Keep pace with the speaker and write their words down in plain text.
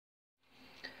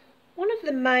of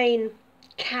the main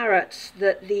carrots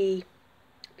that the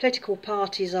political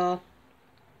parties are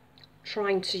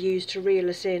trying to use to reel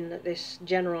us in at this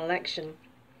general election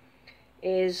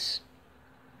is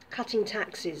cutting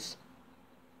taxes,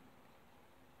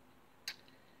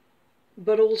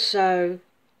 but also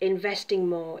investing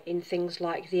more in things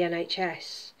like the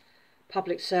NHS,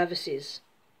 public services.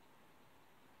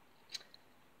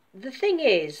 The thing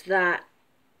is that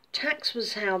tax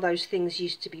was how those things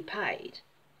used to be paid.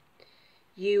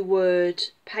 You would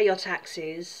pay your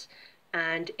taxes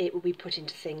and it would be put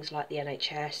into things like the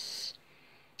NHS,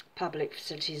 public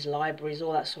facilities, libraries,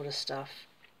 all that sort of stuff.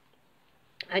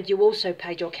 And you also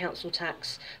paid your council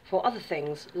tax for other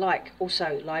things, like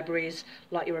also libraries,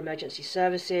 like your emergency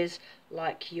services,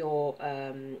 like your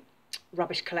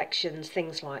rubbish collections,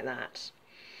 things like that.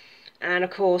 And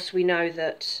of course we know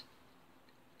that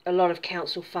a lot of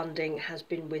council funding has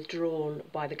been withdrawn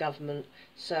by the government,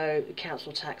 so the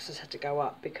council tax has had to go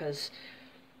up because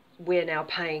we're now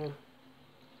paying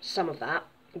some of that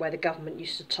where the government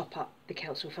used to top up the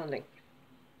council funding.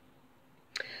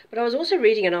 But I was also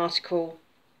reading an article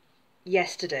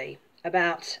yesterday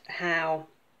about how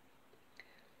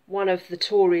one of the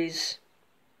Tories'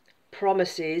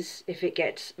 promises, if it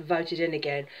gets voted in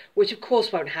again, which of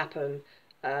course won't happen,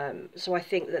 so I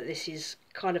think that this is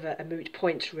kind of a moot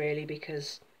point really,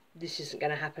 because this isn't going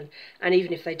to happen, and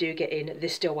even if they do get in,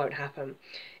 this still won't happen,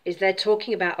 is they're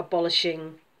talking about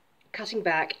cutting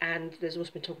back, and there's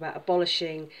also been talk about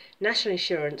abolishing national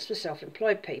insurance for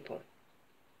self-employed people.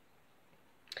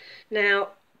 Now,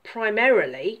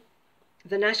 primarily,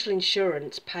 the national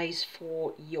insurance pays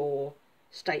for your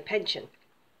state pension,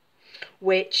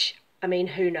 which, I mean,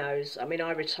 who knows? I mean,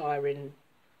 I retire in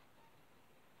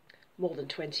more than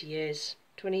 20 years.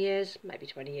 20 years? Maybe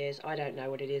 20 years. I don't know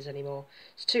what it is anymore.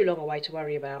 It's too long away to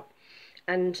worry about.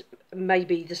 And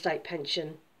maybe the state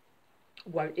pension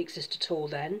won't exist at all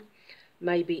then.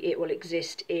 Maybe it will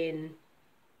exist in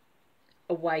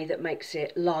a way that makes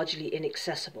it largely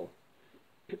inaccessible.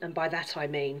 And by that I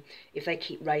mean, if they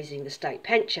keep raising the state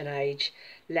pension age,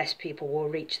 less people will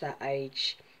reach that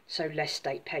age, so less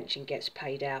state pension gets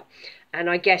paid out. And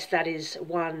I guess that is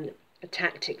one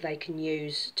tactic they can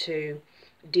use to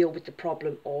deal with the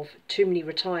problem of too many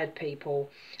retired people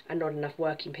and not enough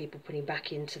working people putting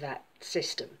back into that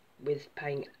system with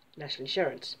paying national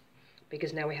insurance.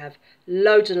 Because now we have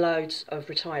loads and loads of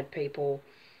retired people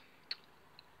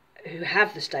who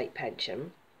have the state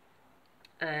pension,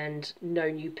 and no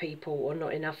new people, or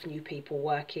not enough new people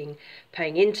working,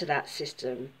 paying into that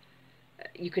system.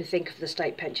 You can think of the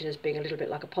state pension as being a little bit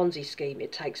like a Ponzi scheme.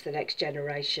 It takes the next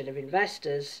generation of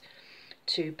investors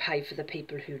to pay for the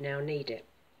people who now need it.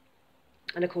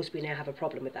 And of course we now have a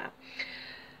problem with that.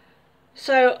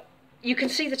 So you can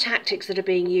see the tactics that are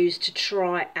being used to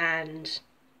try and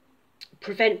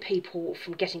prevent people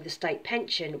from getting the state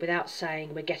pension without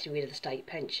saying we're getting rid of the state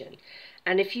pension.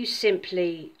 And if you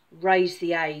simply raise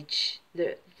the age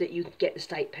that you get the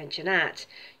state pension at,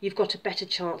 you've got a better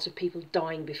chance of people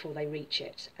dying before they reach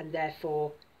it, and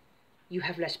therefore you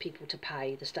have less people to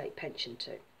pay the state pension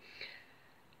to.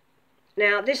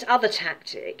 Now, this other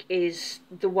tactic is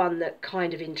the one that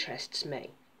kind of interests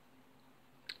me,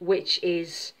 which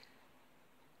is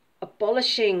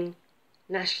abolishing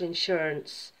national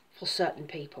insurance for certain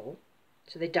people,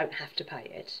 so they don't have to pay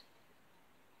it,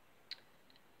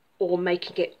 or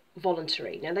making it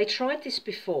voluntary. Now, they tried this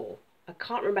before, I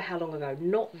can't remember how long ago,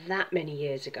 not that many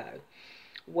years ago,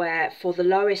 where for the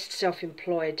lowest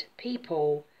self-employed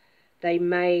people, they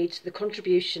made the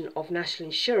contribution of national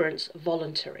insurance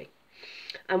voluntary.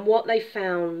 And what they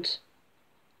found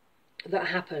that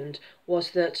happened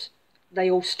was that they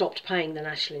all stopped paying the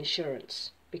national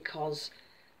insurance because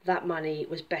that money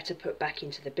was better put back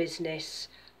into the business,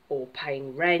 or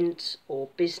paying rent, or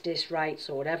business rates,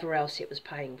 or whatever else it was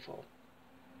paying for.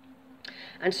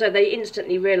 And so they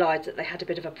instantly realised that they had a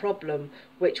bit of a problem,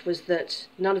 which was that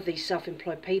none of these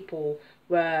self-employed people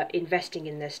were investing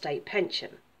in their state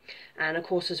pension. And of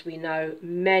course, as we know,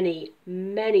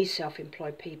 many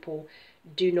self-employed people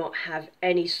do not have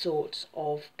any sort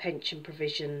of pension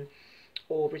provision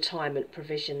or retirement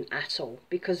provision at all,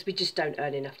 because we just don't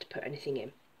earn enough to put anything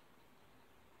in.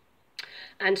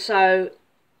 And so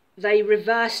they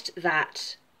reversed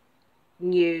that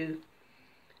new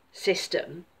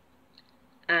system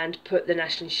and put the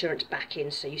national insurance back in,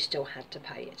 so you still had to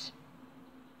pay it,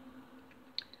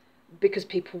 because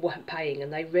people weren't paying,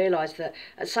 and they realised that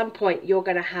at some point you're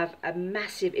going to have a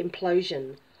massive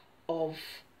implosion of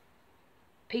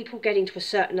people getting to a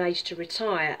certain age to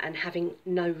retire and having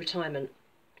no retirement.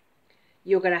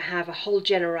 You're going to have a whole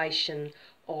generation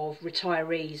of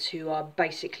retirees who are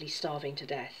basically starving to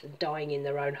death and dying in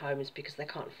their own homes because they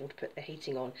can't afford to put their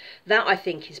heating on. That, I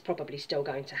think, is probably still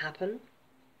going to happen.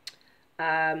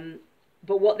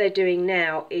 But what they're doing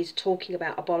now is talking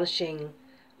about abolishing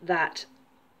that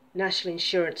national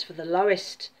insurance for the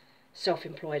lowest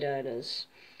self-employed earners,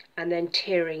 and then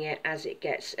tiering it as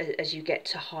you get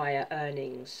to higher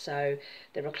earnings. So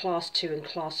there are class 2 and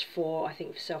class 4, I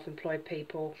think, for self-employed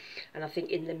people, and I think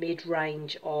in the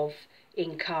mid-range of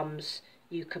incomes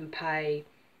you can pay,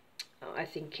 I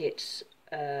think it's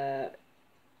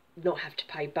not have to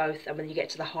pay both, and when you get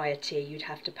to the higher tier you'd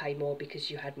have to pay more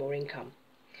because you had more income.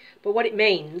 But what it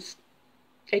means,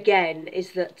 again,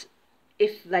 is that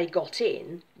if they got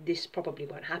in, this probably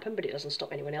won't happen, but it doesn't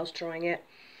stop anyone else trying it,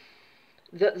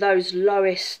 that those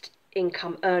lowest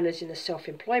income earners in the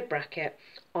self-employed bracket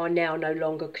are now no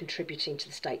longer contributing to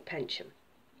the state pension.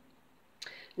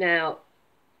 Now,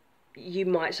 you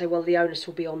might say, well, the onus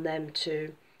will be on them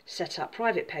to set up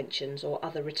private pensions or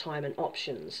other retirement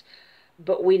options,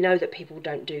 but we know that people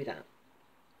don't do that.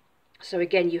 So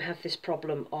again, you have this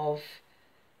problem of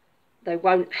they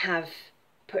won't have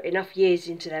put enough years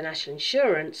into their national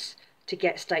insurance to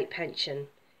get state pension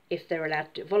if they're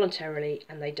allowed to do it voluntarily,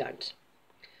 and they don't.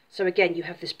 So again, you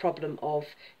have this problem of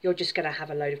you're just going to have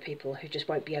a load of people who just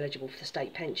won't be eligible for the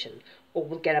state pension, or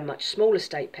will get a much smaller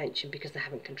state pension because they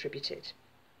haven't contributed.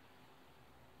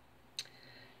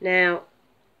 Now,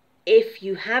 if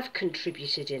you have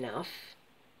contributed enough,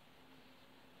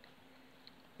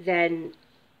 then,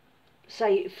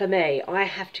 say for me, I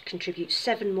have to contribute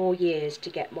 7 more years to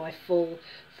get my full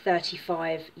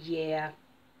 35-year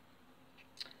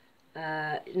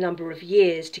number of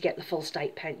years to get the full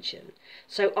state pension.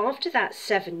 So after that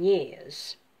 7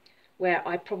 years, where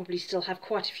I probably still have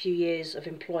quite a few years of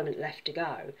employment left to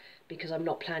go, because I'm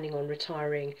not planning on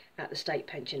retiring at the state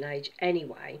pension age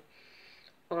anyway,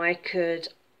 I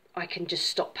can just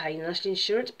stop paying national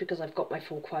insurance because I've got my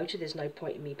full quota. There's no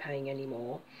point in me paying any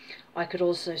more. I could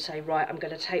also say, right, I'm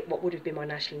going to take what would have been my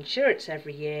national insurance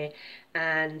every year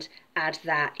and add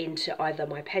that into either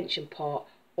my pension pot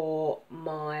or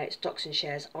my stocks and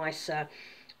shares ISA,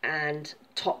 and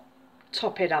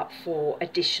top it up for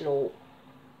additional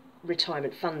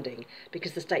retirement funding,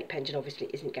 because the state pension obviously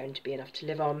isn't going to be enough to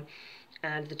live on,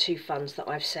 and the 2 funds that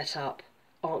I've set up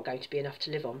aren't going to be enough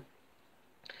to live on.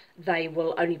 They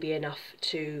will only be enough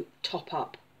to top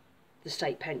up the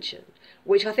state pension,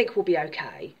 which I think will be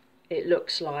okay. It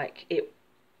looks like it,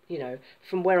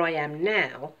 from where I am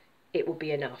now, it will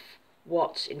be enough.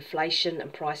 What inflation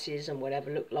and prices and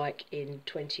whatever look like in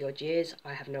 20 odd years,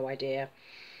 I have no idea.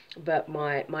 But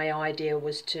my idea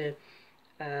was to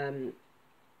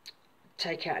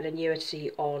take out an annuity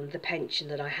on the pension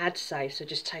that I had saved, so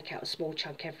just take out a small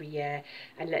chunk every year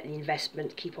and let the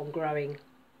investment keep on growing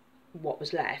what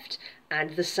was left,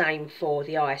 and the same for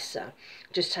the ISA.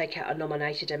 Just take out a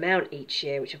nominated amount each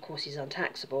year, which of course is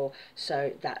untaxable,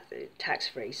 so that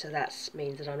tax-free, so that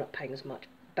means that I'm not paying as much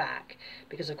back,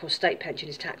 because of course state pension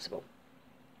is taxable.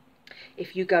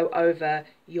 If you go over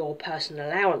your personal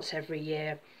allowance every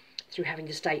year through having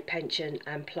the state pension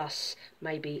and plus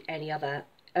maybe any other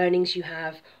earnings you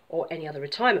have or any other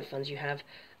retirement funds you have,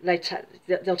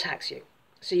 they'll tax you.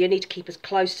 So you need to keep as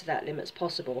close to that limit as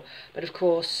possible. But of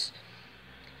course,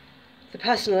 the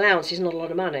personal allowance is not a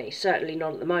lot of money, certainly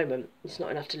not at the moment. It's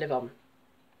not enough to live on.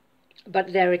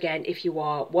 But there again, if you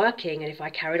are working, and if I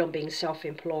carried on being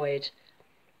self-employed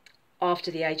after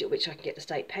the age at which I can get the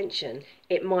state pension,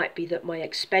 it might be that my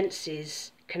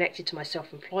expenses connected to my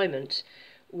self-employment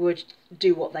would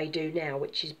do what they do now,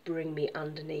 which is bring me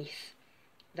underneath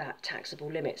that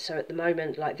taxable limit. So at the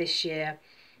moment, like this year,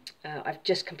 I've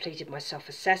just completed my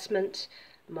self-assessment.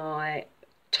 My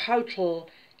total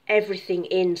everything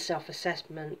in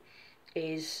self-assessment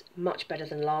is much better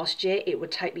than last year. It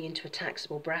would take me into a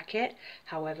taxable bracket.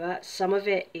 However, some of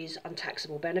it is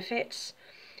untaxable benefits,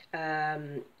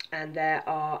 and there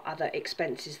are other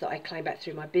expenses that I claim back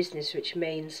through my business, which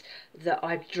means that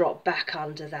I've dropped back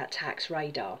under that tax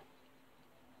radar.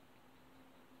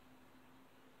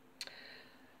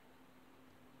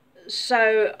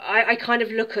 So I kind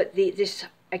of look at this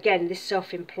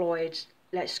self-employed,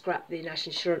 let's scrap the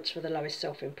national insurance for the lowest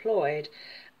self-employed,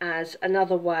 as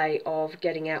another way of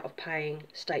getting out of paying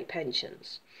state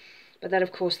pensions. But then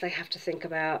of course they have to think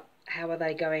about how are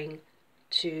they going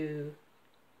to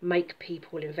make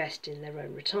people invest in their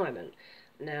own retirement.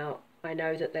 Now, I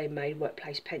know that they made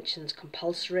workplace pensions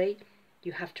compulsory.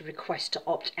 You have to request to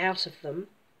opt out of them,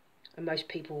 and most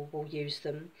people will use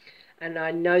them. And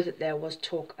I know that there was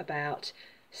talk about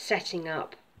setting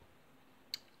up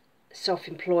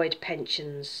self-employed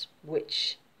pensions,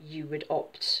 which you would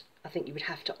opt I think you would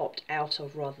have to opt out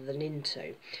of rather than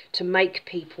into, to make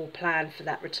people plan for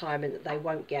that retirement that they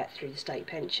won't get through the state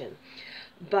pension.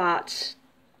 But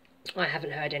I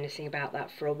haven't heard anything about that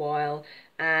for a while,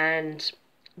 and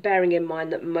bearing in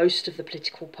mind that most of the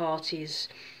political parties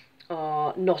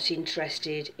are not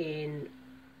interested in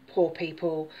poor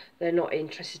people, they're not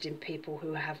interested in people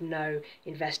who have no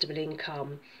investable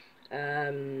income.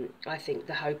 I think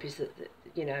the hope is that,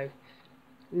 you know,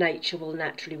 nature will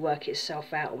naturally work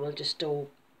itself out and we'll just all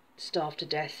starve to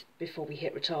death before we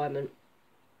hit retirement,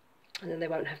 and then they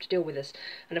won't have to deal with us.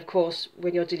 And of course,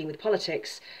 when you're dealing with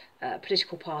politics,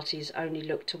 political parties only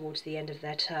look towards the end of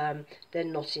their term. They're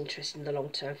not interested in the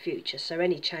long-term future, so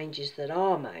any changes that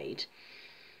are made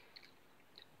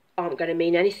aren't going to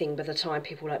mean anything by the time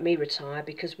people like me retire,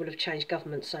 because we'll have changed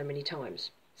government so many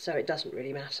times, so it doesn't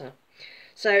really matter.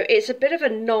 So it's a bit of a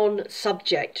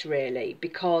non-subject really,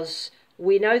 because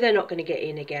we know they're not going to get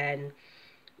in again.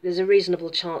 There's a reasonable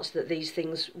chance that these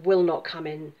things will not come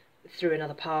in through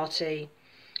another party.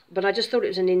 But I just thought it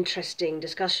was an interesting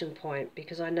discussion point,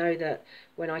 because I know that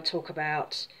when I talk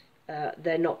about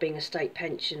there not being a state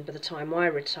pension by the time I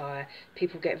retire,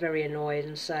 people get very annoyed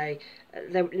and say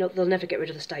they'll never get rid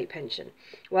of the state pension.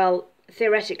 Well,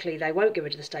 theoretically, they won't get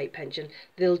rid of the state pension.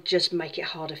 They'll just make it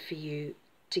harder for you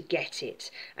to get it.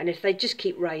 And if they just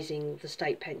keep raising the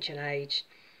state pension age,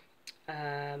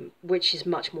 which is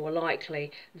much more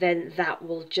likely, then that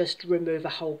will just remove a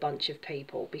whole bunch of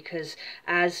people, because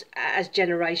as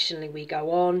generationally we go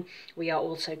on, we are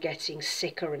also getting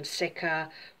sicker and sicker.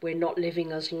 We're not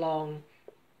living as long.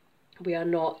 We are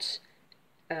not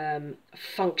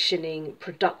functioning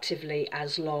productively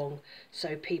as long.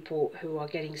 So people who are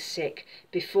getting sick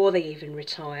before they even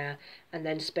retire, and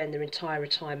then spend their entire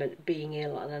retirement being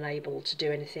ill and unable to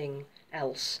do anything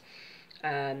else.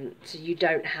 So you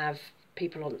don't have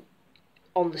people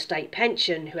on the state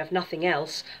pension who have nothing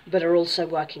else but are also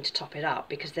working to top it up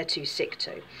because they're too sick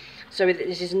to. So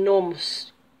there's this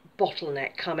enormous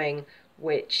bottleneck coming,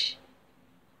 which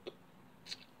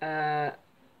I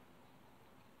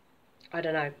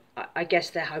don't know. I guess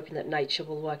they're hoping that nature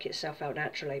will work itself out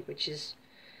naturally, which is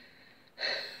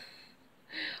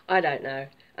I don't know.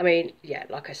 I mean, yeah,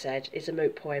 like I said, it's a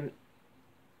moot point.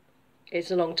 It's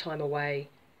a long time away.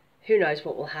 Who knows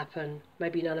what will happen?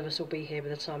 Maybe none of us will be here by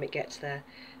the time it gets there.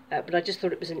 But I just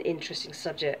thought it was an interesting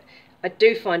subject. I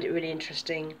do find it really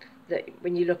interesting that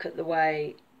when you look at the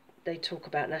way they talk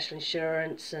about national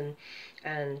insurance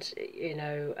and you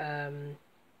know,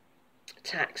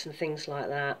 tax and things like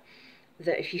that,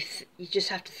 that if you just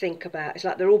have to think about, it's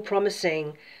like they're all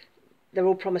promising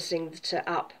to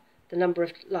up the number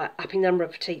of, like, upping the number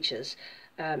of teachers,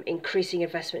 increasing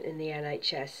investment in the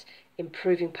NHS,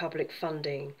 improving public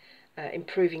funding,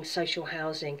 improving social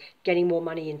housing, getting more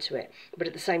money into it. But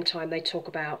at the same time, they talk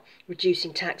about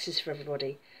reducing taxes for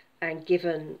everybody. And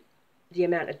given the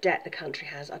amount of debt the country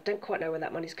has, I don't quite know where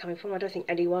that money's coming from. I don't think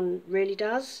anyone really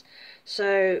does.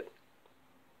 So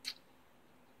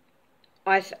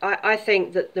I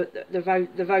think that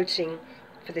the voting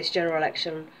for this general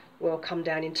election will come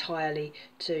down entirely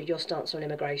to your stance on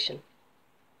immigration.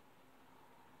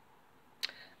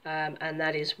 And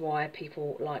that is why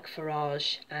people like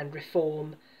Farage and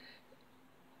Reform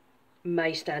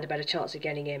may stand a better chance of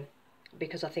getting in,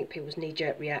 because I think people's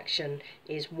knee-jerk reaction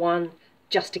is, one,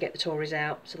 just to get the Tories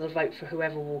out, so they'll vote for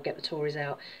whoever will get the Tories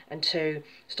out, and two,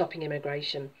 stopping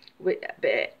immigration.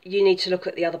 But you need to look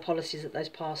at the other policies that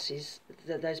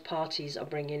those parties are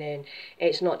bringing in.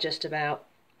 It's not just about,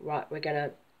 right, we're going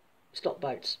to stop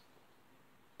boats,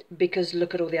 because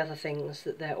look at all the other things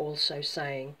that they're also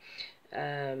saying.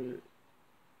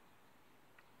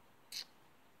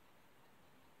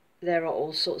 There are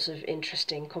all sorts of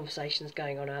interesting conversations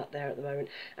going on out there at the moment,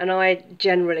 and I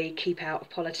generally keep out of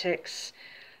politics.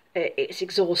 It's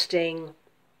exhausting.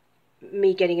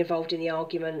 Me getting involved in the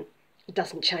argument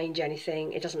doesn't change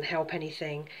anything, it doesn't help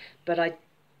anything. But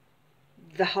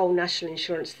the whole national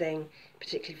insurance thing,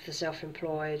 particularly for the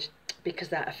self-employed, because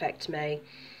that affects me,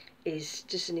 is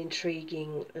just an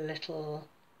intriguing little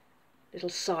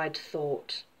side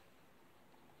thought,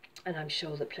 and I'm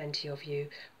sure that plenty of you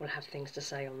will have things to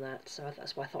say on that. So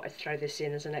that's why I thought I'd throw this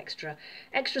in as an extra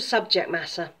subject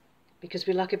matter, because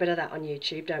we like a bit of that on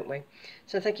YouTube, don't we?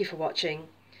 So thank you for watching.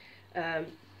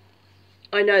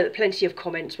 I know that plenty of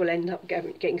comments will end up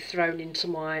getting thrown into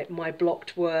my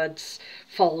blocked words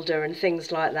folder and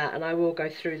things like that, and I will go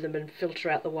through them and filter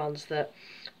out the ones that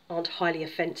aren't highly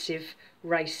offensive,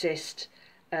 racist,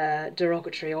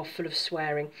 derogatory or full of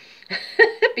swearing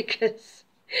because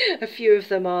A few of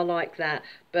them are like that,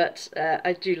 but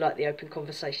I do like the open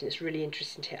conversation. It's really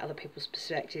interesting to hear other people's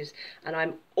perspectives, and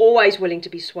I'm always willing to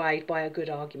be swayed by a good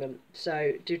argument.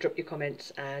 So do drop your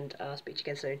comments, and I'll speak to you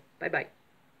again soon. Bye bye.